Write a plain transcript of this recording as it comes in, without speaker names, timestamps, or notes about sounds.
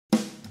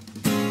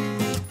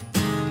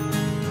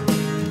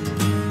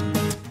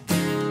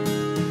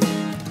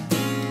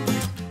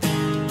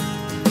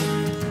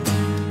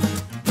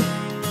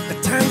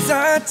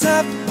are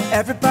tough,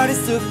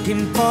 everybody's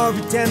looking for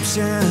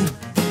redemption.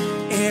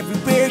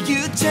 Everywhere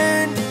you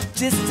turn,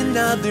 just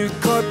another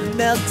corporate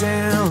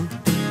meltdown.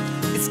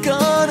 It's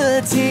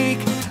gonna take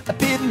a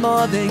bit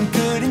more than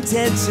good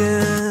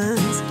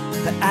intentions,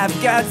 but I've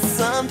got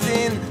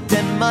something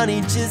that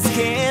money just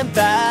can't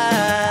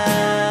buy.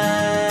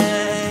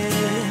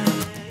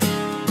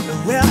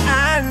 Well,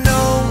 I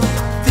know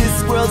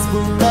this world's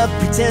full of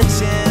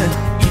pretension,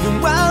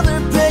 even while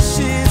their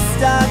precious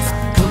stocks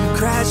come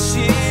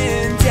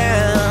crashing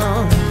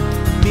down.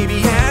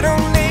 Maybe I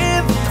don't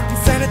live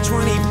inside a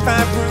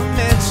 25-room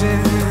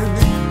mansion,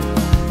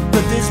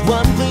 but there's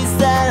one place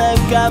that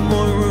I've got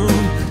more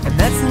room, and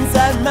that's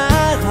inside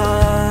my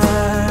heart.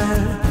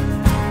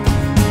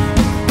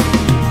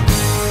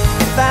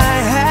 If I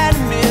had $1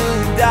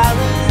 million,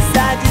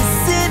 I'd just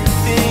sit and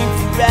think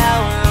for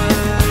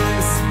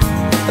hours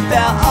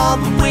about all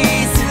the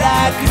ways that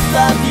I could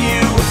love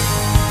you.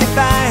 If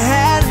I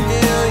had $1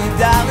 million,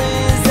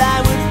 I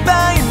would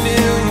buy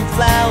 1,000,000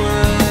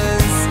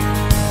 flowers,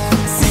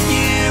 so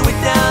you would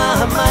know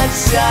how much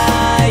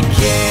I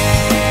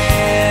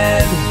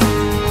can.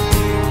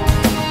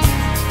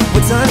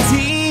 What's on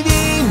TV,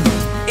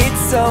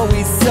 it's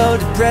always so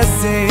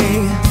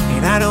depressing,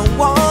 and I don't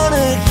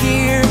wanna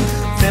hear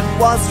that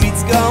Wall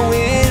Street's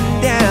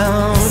going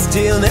down.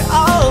 Still they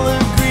all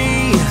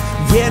agree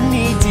we're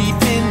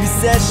knee-deep in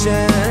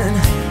recession,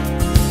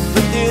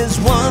 but there's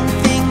one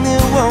thing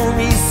that won't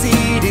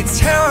recede, it's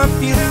how I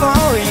feel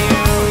for you.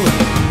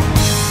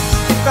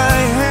 If I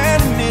had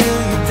 $1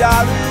 million,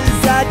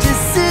 I'd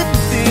just sit and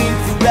think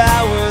for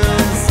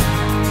hours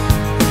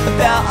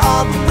about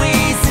all the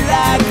ways that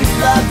I could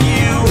love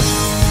you.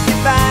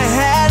 If I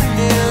had $1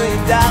 million,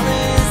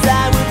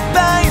 I would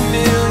buy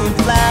 1,000,000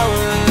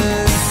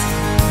 flowers,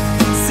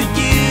 so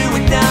you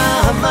would know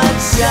how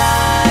much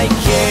I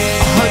care.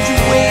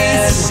 100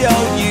 ways to show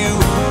you,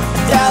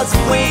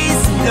 1,000 ways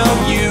to know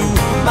you.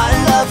 My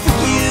love for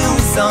you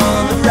is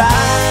on the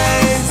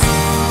rise.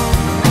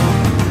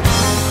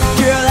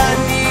 Girl, I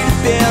need a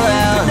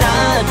bailout,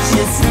 not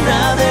just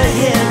another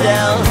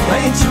handout. My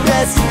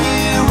interest in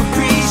you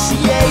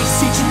appreciates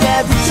each and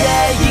every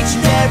day, each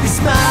and every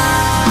smile.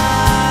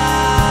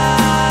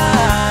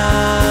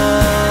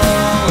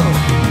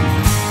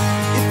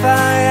 If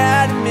I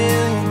had $1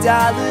 million,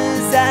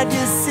 I'd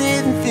just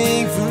sit and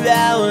think for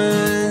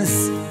hours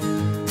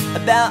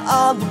about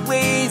all the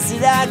ways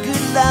that I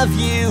could love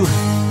you.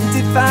 And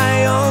if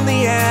I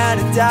only had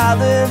 $1,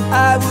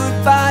 I would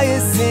buy a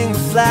single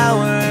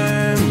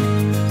flower,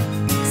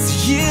 so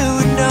you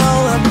would know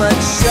how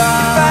much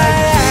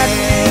I